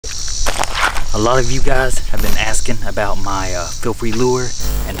A lot of you guys have been asking about my feel-free lure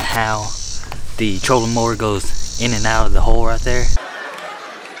and how the trolling motor goes in and out of the hole right there.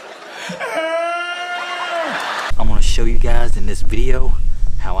 I'm going to show you guys in this video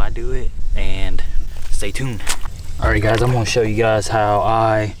how I do it, and stay tuned. Alright guys, I'm going to show you guys how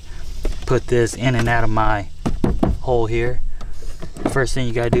I put this in and out of my hole here. First thing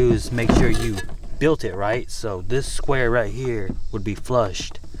you got to do is make sure you built it right. So this square right here would be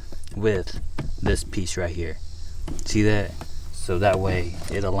flushed with this piece right here. See that? So that way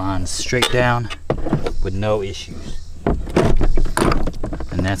it aligns straight down with no issues.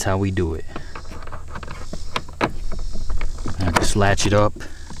 And that's how we do it. I just latch it up,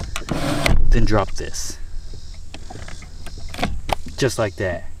 then drop this. Just like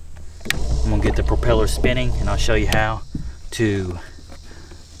that. I'm gonna get the propeller spinning and I'll show you how to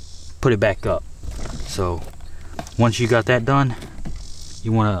put it back up. So once you got that done,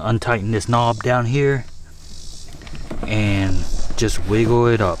 you want to untighten this knob down here and just wiggle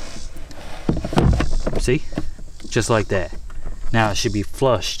it up. See? Just like that. Now it should be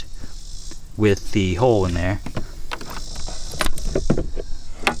flushed with the hole in there.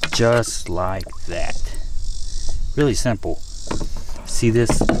 Just like that. Really simple. See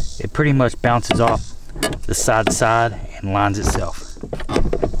this? It pretty much bounces off the side to side and lines itself.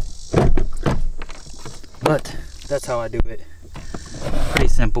 But that's how I do it. Pretty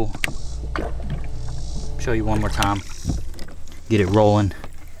simple. Show you one more time. Get it rolling.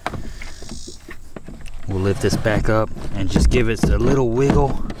 We'll lift this back up and just give it a little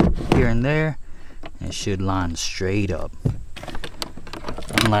wiggle here and there, and it should line straight up.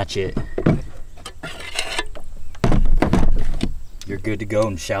 Unlatch it. You're good to go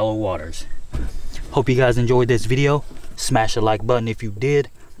in shallow waters. Hope you guys enjoyed this video. Smash the like button if you did.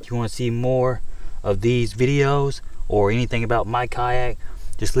 If you want to see more of these videos or anything about my kayak,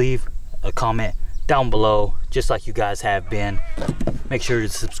 just leave a comment down below, just like you guys have been. Make sure to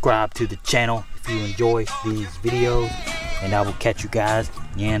subscribe to the channel if you enjoy these videos, and I will catch you guys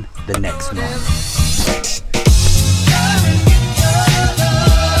in the next one.